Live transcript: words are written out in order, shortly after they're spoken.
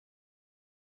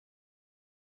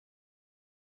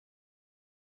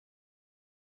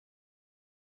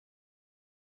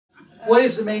what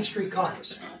is the Main Street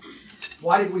Caucus?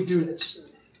 Why did we do this?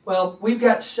 Well, we've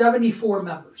got 74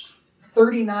 members.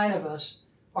 39 of us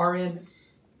are in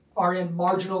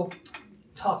marginal,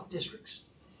 tough districts.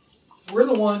 We're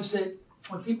the ones that,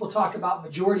 when people talk about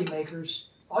majority makers,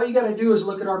 all you got to do is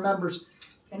look at our members.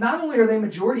 And not only are they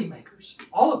majority makers,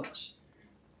 all of us,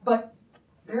 but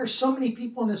there are so many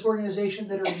people in this organization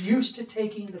that are used to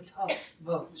taking the tough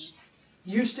votes,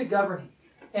 used to governing,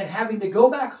 and having to go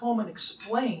back home and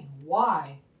explain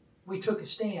why we took a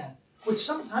stand, which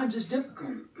sometimes is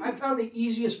difficult. I found the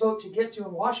easiest vote to get to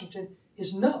in Washington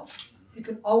is no. You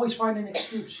can always find an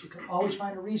excuse. You can always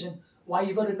find a reason why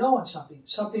you voted no on something.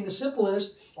 Something as simple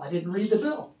as, well, I didn't read the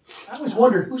bill. I always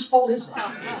wondered, whose fault is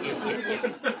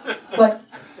that? But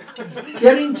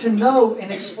getting to no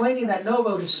and explaining that no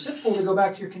vote is simple to go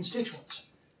back to your constituents.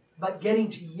 But getting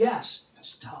to yes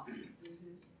is tough.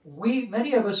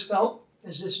 Many of us felt,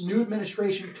 as this new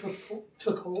administration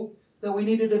took hold, that we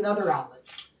needed another outlet.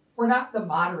 We're not the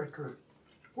moderate group.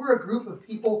 We're a group of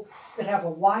people that have a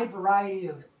wide variety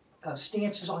of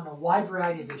stances on a wide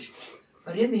variety of issues.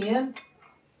 But in the end,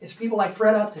 it's people like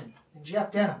Fred Upton and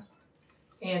Jeff Denham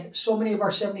and so many of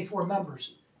our 74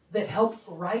 members that help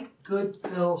write good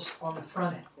bills on the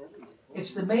front end.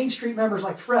 It's the Main Street members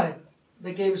like Fred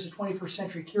that gave us the 21st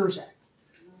Century Cures Act.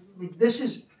 I mean,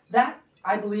 that,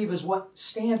 I believe, is what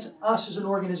stands us as an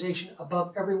organization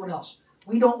above everyone else.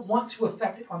 We don't want to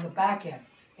affect it on the back end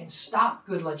and stop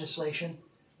good legislation.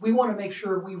 We want to make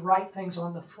sure we write things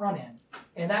on the front end.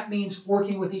 And that means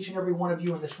working with each and every one of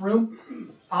you in this room.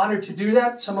 Honored to do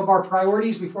that. Some of our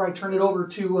priorities before I turn it over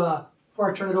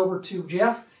to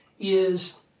Jeff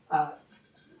is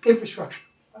infrastructure.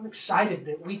 I'm excited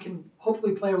that we can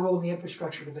hopefully play a role in the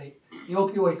infrastructure debate, the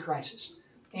opioid crisis.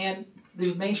 And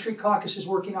the Main Street Caucus is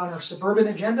working on our suburban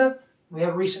agenda. We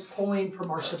have recent polling from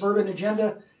our suburban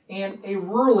agenda and a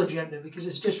rural agenda, because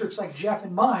it's districts like Jeff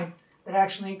and mine that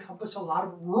actually encompass a lot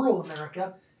of rural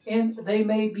America, and they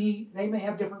may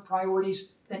have different priorities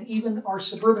than even our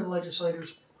suburban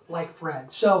legislators like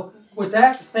Fred. So with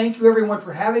that, thank you everyone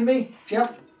for having me.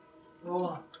 Jeff, roll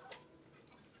on.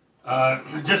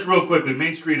 Just real quickly,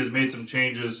 Main Street has made some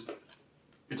changes.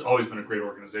 It's always been a great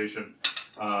organization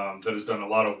that has done a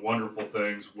lot of wonderful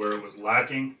things. Where it was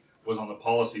lacking was on the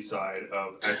policy side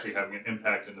of actually having an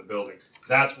impact in the building.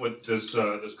 That's what this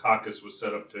caucus was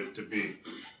set up to be.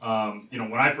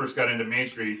 When I first got into Main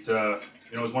Street,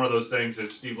 it was one of those things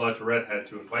that Steve LaTourette had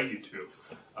to invite you to,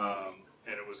 and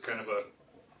it was kind of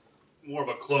more of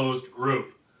a closed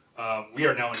group. We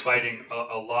are now inviting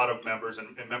a lot of members,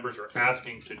 and members are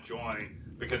asking to join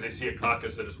because they see a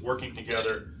caucus that is working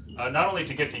together, not only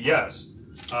to get to yes,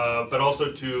 but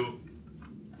also to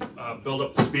build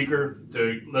up the speaker,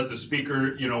 to let the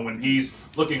speaker, when he's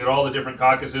looking at all the different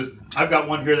caucuses. I've got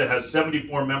one here that has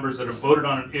 74 members that have voted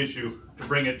on an issue to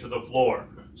bring it to the floor.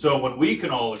 So when we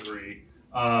can all agree,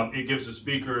 it gives the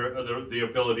speaker the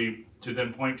ability to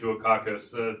then point to a caucus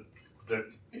that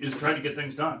is trying to get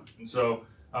things done. And so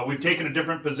we've taken a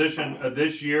different position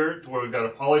this year to where we've got a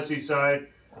policy side.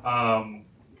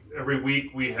 Every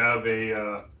week we have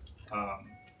a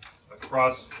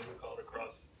cross-section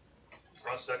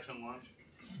lunch.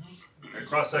 A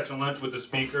cross-section lunch with the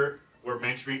speaker, where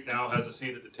Main Street now has a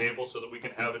seat at the table so that we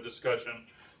can have a discussion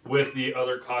with the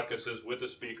other caucuses, with the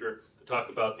speaker, to talk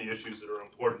about the issues that are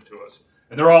important to us.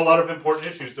 And there are a lot of important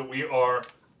issues that we are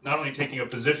not only taking a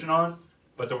position on,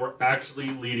 but that we're actually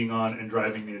leading on and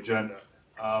driving the agenda.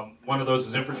 One of those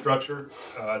is infrastructure.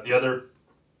 The other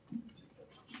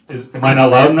is, am I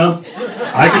not loud enough?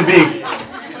 I can be.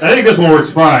 I think this one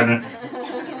works fine.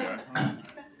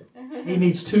 He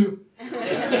needs two.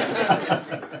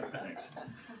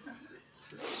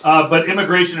 But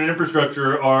immigration and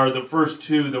infrastructure are the first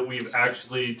two that we've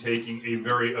actually taken a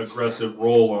very aggressive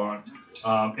role on.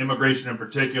 Immigration in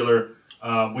particular,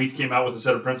 we came out with a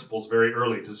set of principles very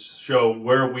early to show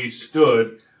where we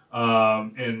stood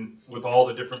with all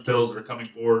the different bills that are coming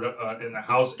forward in the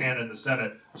House and in the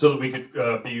Senate, so that we could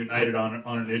be united on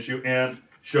an issue and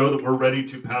show that we're ready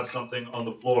to pass something on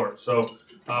the floor. So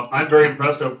I'm very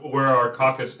impressed of where our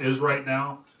caucus is right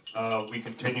now. We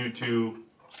continue to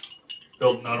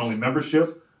build not only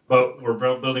membership, but we're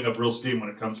building up real steam when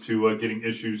it comes to getting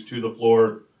issues to the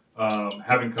floor,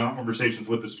 having conversations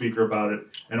with the speaker about it.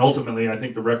 And ultimately, I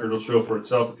think the record will show for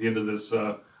itself at the end of this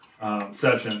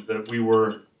session that we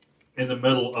were in the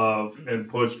middle of and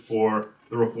pushed for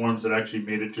the reforms that actually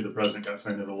made it to the president, got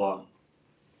signed into law.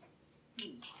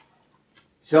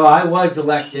 So I was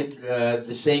elected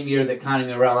the same year that Connie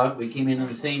Morella. We came in the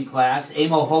same class.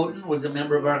 Amo Houghton was a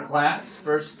member of our class,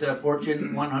 first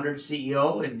Fortune 100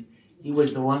 CEO, and He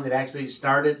was the one that actually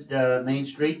started Main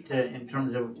Street in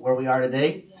terms of where we are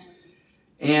today.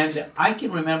 And I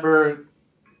can remember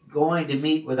going to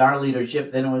meet with our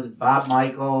leadership. Then it was Bob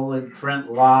Michael and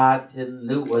Trent Lott, and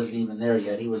Newt wasn't even there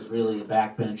yet. He was really a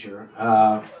backbencher.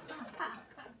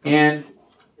 And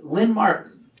Lynn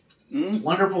Martin,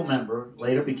 wonderful member,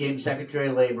 later became Secretary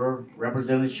of Labor,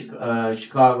 represented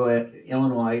Chicago,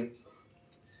 Illinois.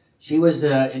 She was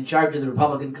in charge of the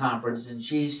Republican Conference, and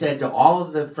she said to all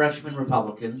of the freshman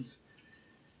Republicans,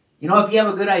 you know, if you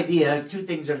have a good idea, two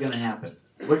things are going to happen.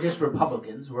 We're just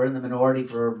Republicans. We're in the minority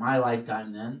for my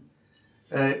lifetime then.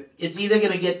 It's either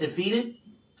going to get defeated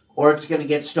or it's going to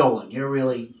get stolen. You're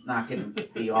really not going to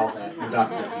be all that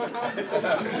productive.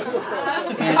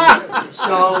 And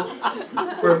so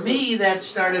for me, that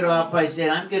started off by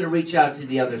saying, I'm going to reach out to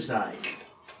the other side.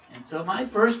 And so my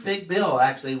first big bill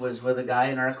actually was with a guy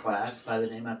in our class by the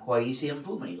name of Kwesi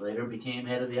Mfume. Later became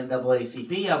head of the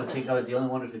NAACP. I would think I was the only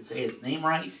one who could say his name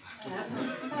right.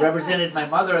 Represented my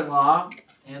mother-in-law.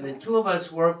 And the two of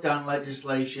us worked on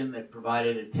legislation that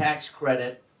provided a tax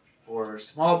credit for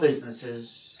small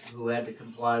businesses who had to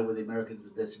comply with the Americans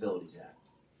with Disabilities Act.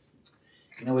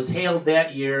 And it was hailed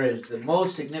that year as the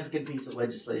most significant piece of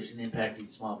legislation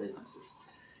impacting small businesses.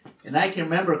 And I can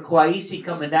remember Kwesi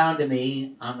coming down to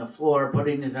me on the floor,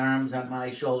 putting his arms on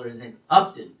my shoulder and saying,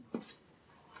 Upton,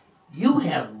 you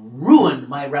have ruined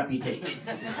my reputation.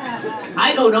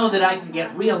 I don't know that I can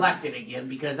get reelected again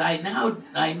because I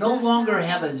no longer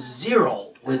have a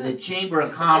zero with the Chamber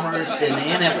of Commerce and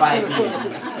the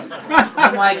NFIB.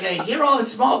 I'm like a hero of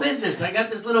small business. I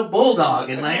got this little bulldog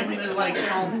in Miami. It's like, you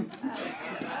know.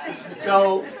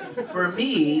 So for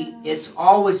me, it's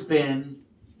always been,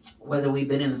 whether we've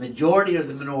been in the majority or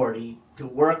the minority, to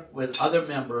work with other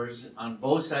members on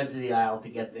both sides of the aisle to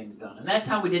get things done. And that's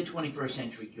how we did 21st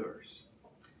Century Cures.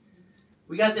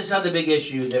 We got this other big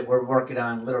issue that we're working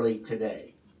on literally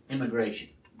today, immigration.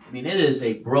 I mean, it is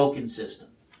a broken system.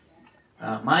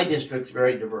 My district's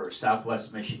very diverse,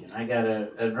 Southwest Michigan. I got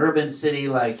an urban city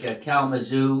like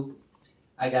Kalamazoo.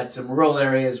 I got some rural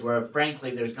areas where,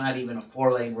 frankly, there's not even a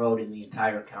 4-lane road in the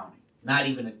entire county. Not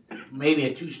even maybe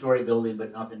a 2-story building,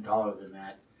 but nothing taller than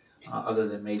that, other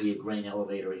than maybe a grain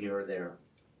elevator here or there.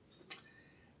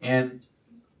 And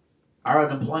our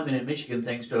unemployment in Michigan,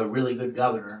 thanks to a really good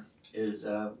governor, is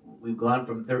we've gone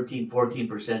from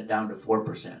 13-14% down to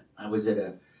 4%. I was at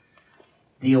a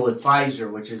deal with Pfizer,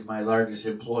 which is my largest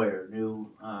employer, new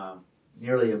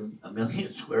nearly a 1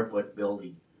 million square foot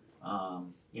building,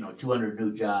 200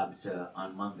 new jobs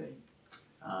on Monday.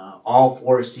 All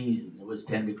 4 seasons. It was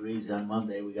 10 degrees on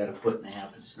Monday. We got 1.5 foot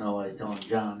of snow. I was telling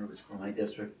John, it was from my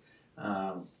district,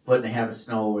 1.5 foot of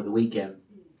snow over the weekend.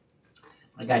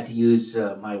 I got to use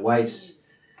my wife's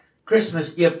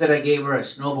Christmas gift that I gave her, a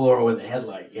snowblower with a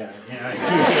headlight. Yeah.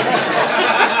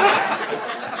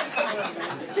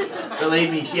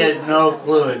 Believe me, she has no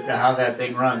clue as to how that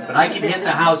thing runs. But I can hit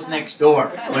the house next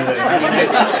door with it. I mean,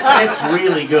 it's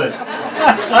really good.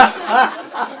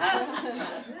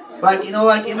 But you know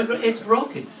what? It's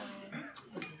broken.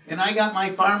 And I got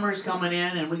my farmers coming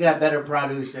in, and we got better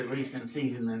produce at least in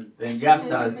season than Jeff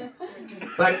does.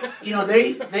 But you know,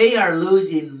 they are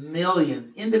losing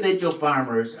millions. Individual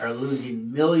farmers are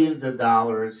losing millions of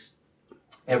dollars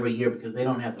every year because they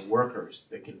don't have the workers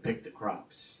that can pick the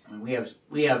crops. I mean,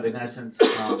 we have in essence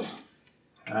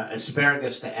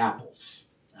asparagus to apples,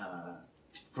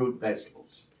 fruit,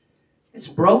 vegetables. It's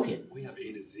broken. We have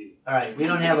A to Z. All right, we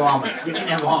don't have almonds. You can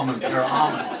have almonds or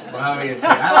almonds, whatever you say.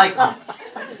 I like almonds.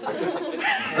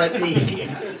 But we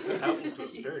have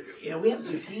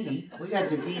zucchini. We got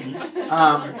zucchini.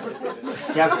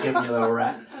 Jeff's giving me a little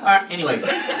rat. All right, anyway,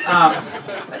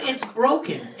 but it's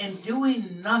broken, and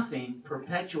doing nothing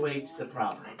perpetuates the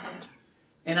problem.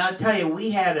 And I'll tell you,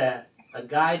 we had a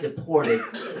guy deported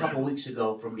a couple weeks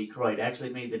ago from Detroit.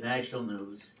 Actually made the national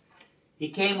news. He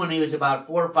came when he was about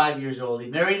 4 or 5 years old. He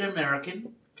married an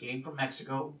American, came from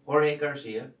Mexico, Jorge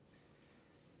Garcia.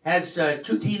 Has 2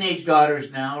 teenage daughters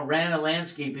now, ran a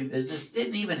landscaping business,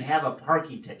 didn't even have a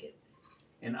parking ticket.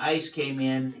 And ICE came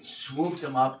in, swooped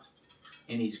him up,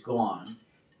 and he's gone.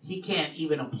 He can't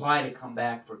even apply to come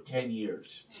back for 10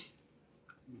 years.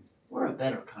 We're a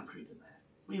better country than that.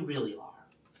 We really are.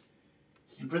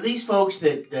 And for these folks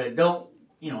that don't,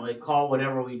 they call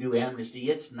whatever we do amnesty,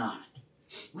 it's not.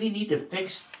 We need to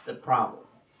fix the problem.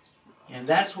 And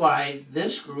that's why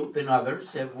this group and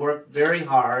others have worked very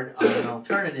hard on an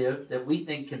alternative that we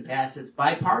think can pass. It's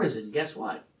bipartisan. Guess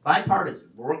what?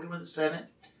 Bipartisan. We're working with the Senate,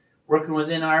 working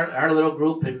within our little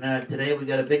group, and today we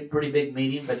got a pretty big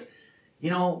meeting. But,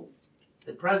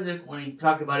 the president, when he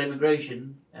talked about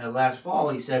immigration last fall,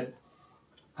 he said,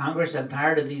 Congress, I'm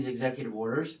tired of these executive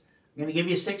orders. I'm going to give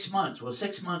you 6 months. Well,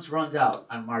 6 months runs out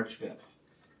on March 5th.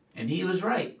 And he was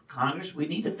right. Congress, we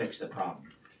need to fix the problem.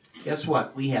 Guess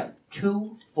what? We have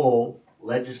 2 full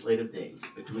legislative days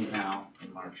between now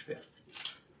and March 5th.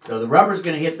 So the rubber's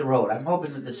going to hit the road. I'm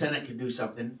hoping that the Senate can do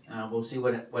something. We'll see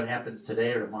what happens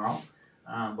today or tomorrow.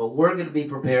 But we're going to be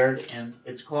prepared, and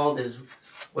it's called, as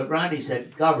what Rodney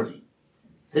said, governing.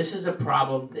 This is a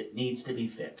problem that needs to be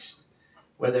fixed.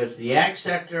 Whether it's the ag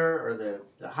sector or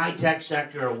the high-tech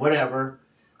sector or whatever,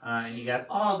 and you got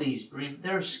all these dreams,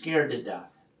 they're scared to death.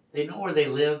 They know where they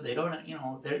live. They don't,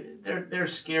 they're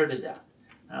scared to death.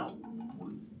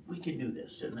 We can do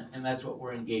this, and that's what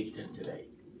we're engaged in today.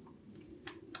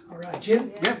 All right,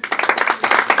 Jim? Yeah.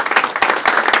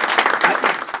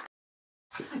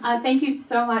 Thank you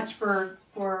so much for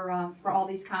all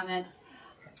these comments.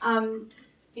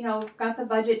 Got the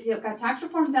budget deal, got tax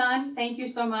reform done. Thank you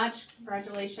so much.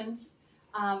 Congratulations.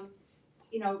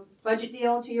 Budget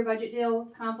deal, 2-year budget deal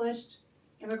accomplished.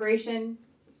 Immigration,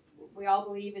 we all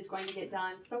believe is going to get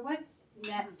done. So what's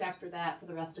next after that for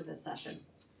the rest of this session?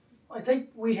 I think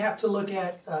we have to look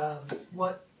at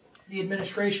what the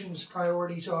administration's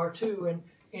priorities are too,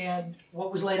 and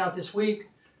what was laid out this week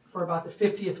for about the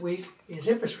 50th week is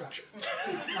infrastructure.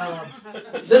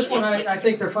 This one, I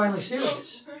think they're finally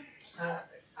serious.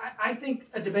 I think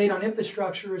a debate on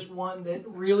infrastructure is one that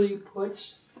really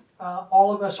puts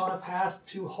all of us on a path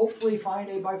to hopefully find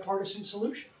a bipartisan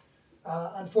solution.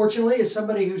 Unfortunately, as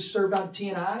somebody who's served on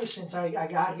T&I since I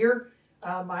got here,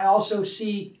 I also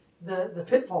see the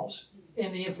pitfalls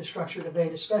in the infrastructure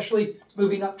debate, especially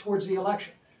moving up towards the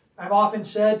election. I've often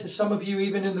said to some of you,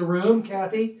 even in the room,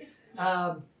 Kathy,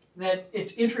 that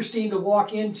it's interesting to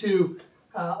walk into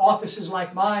offices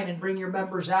like mine and bring your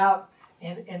members out,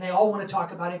 and they all want to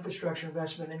talk about infrastructure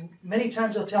investment. And many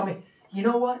times they'll tell me, you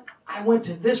know what, I went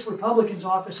to this Republican's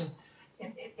office,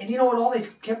 and you know what, all they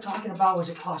kept talking about was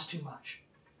it cost too much.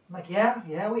 I'm like,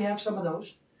 yeah, we have some of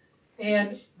those.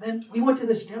 And then we went to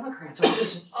this Democrat's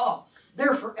office, and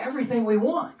they're for everything we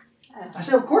want. I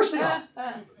said, of course they are.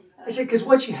 I said, because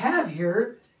what you have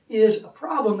here is a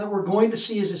problem that we're going to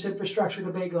see as this infrastructure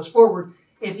debate goes forward.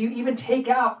 If you even take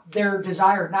out their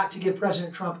desire not to give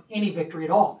President Trump any victory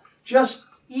at all, just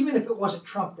even if it wasn't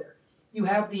Trump there, you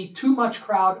have the too much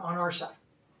crowd on our side.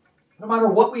 No matter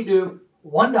what we do,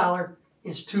 $1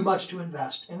 is too much to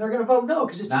invest. And they're going to vote no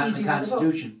because it's not easy in the not to vote.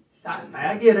 Constitution.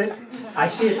 I get it. I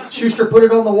see it. Schuster put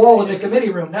it on the wall in the committee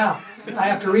room now. I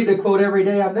have to read the quote every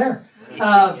day I'm there.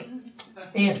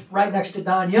 And right next to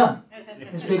Don Young,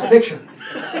 his big picture.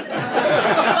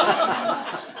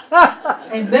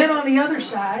 And then on the other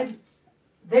side,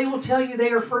 they will tell you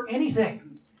they are for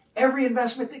anything. Every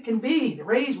investment that can be,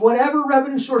 raise whatever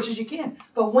revenue sources you can.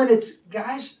 But when it's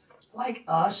guys like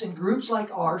us and groups like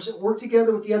ours that work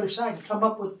together with the other side to come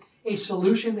up with a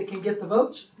solution that can get the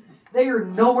votes, they are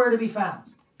nowhere to be found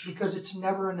because it's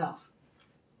never enough.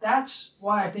 That's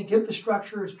why I think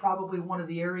infrastructure is probably one of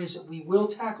the areas that we will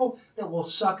tackle, that will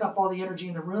suck up all the energy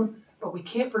in the room. But we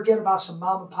can't forget about some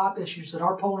mom and pop issues that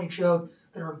our polling showed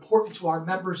that are important to our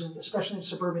members, and especially in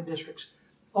suburban districts.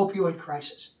 Opioid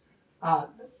crisis,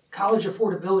 college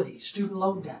affordability, student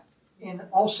loan debt, and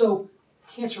also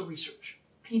cancer research,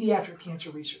 pediatric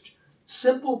cancer research.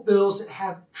 Simple bills that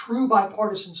have true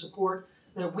bipartisan support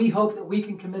that we hope that we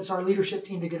can convince our leadership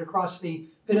team to get across the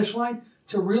finish line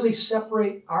to really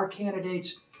separate our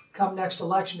candidates come next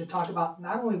election to talk about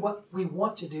not only what we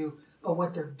want to do, but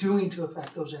what they're doing to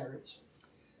affect those areas.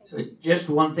 So just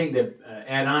one thing to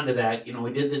add on to that,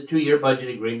 we did the 2-year budget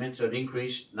agreement, so it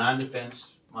increased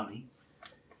non-defense money.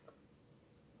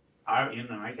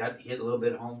 I got hit a little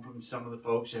bit home from some of the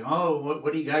folks saying,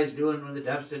 what are you guys doing with the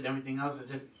deficit and everything else? I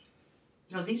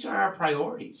said, these are our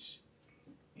priorities.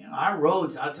 Our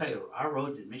roads, I'll tell you, our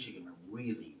roads in Michigan are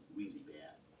really, really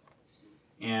bad.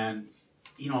 And,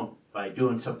 by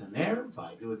doing something there,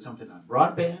 by doing something on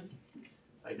broadband,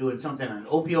 by doing something on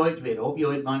opioids, we had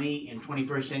opioid money in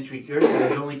 21st Century Cures, but it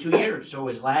was only 2 years. So it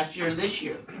was last year and this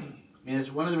year.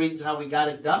 It's one of the reasons how we got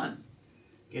it done,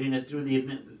 getting it through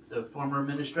the former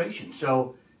administration.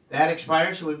 So that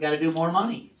expires, so we've got to do more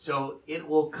money. So it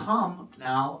will come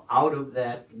now out of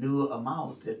that new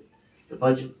amount that the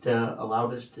budget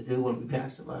allowed us to do when we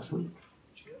passed it last week.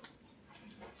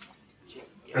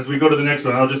 As we go to the next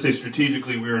one, I'll just say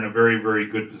strategically we're in a very, very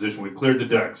good position. We've cleared the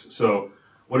decks. So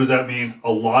what does that mean?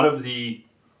 A lot of the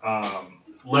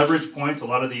leverage points, a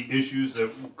lot of the issues that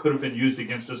could have been used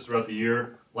against us throughout the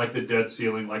year, like the debt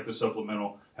ceiling, like the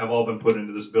supplemental, have all been put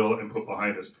into this bill and put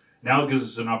behind us. Now it gives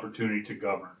us an opportunity to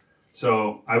govern.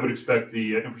 So I would expect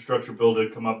the infrastructure bill to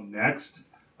come up next.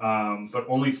 but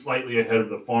only slightly ahead of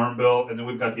the farm bill. And then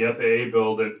we've got the FAA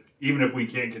bill that even if we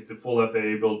can't get the full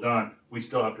FAA bill done, we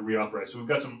still have to reauthorize. So we've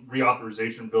got some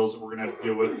reauthorization bills that we're going to have to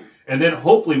deal with. And then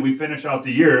hopefully we finish out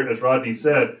the year, as Rodney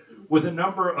said, with a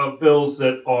number of bills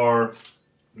that are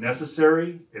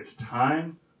necessary. It's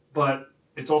time, but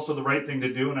it's also the right thing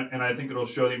to do. And I think it'll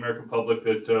show the American public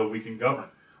that we can govern.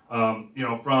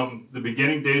 From the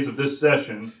beginning days of this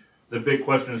session, the big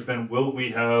question has been, will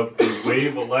we have a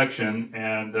wave election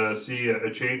and see a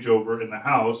changeover in the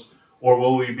House, or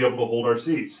will we be able to hold our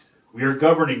seats? We are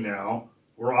governing now.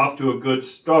 We're off to a good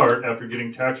start after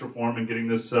getting tax reform and getting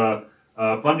this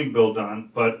funding bill done,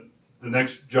 but the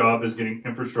next job is getting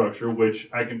infrastructure, which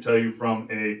I can tell you from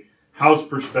a House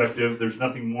perspective, there's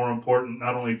nothing more important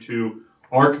not only to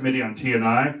our committee on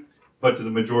T&I, but to the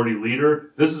majority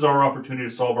leader. This is our opportunity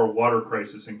to solve our water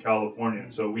crisis in California.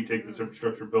 And so we take this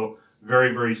infrastructure bill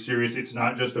very, very serious. It's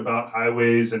not just about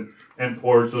highways and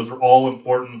ports. Those are all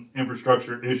important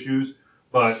infrastructure issues,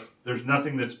 but there's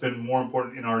nothing that's been more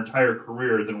important in our entire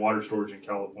career than water storage in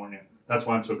California. That's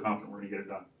why I'm so confident we're going to get it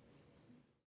done.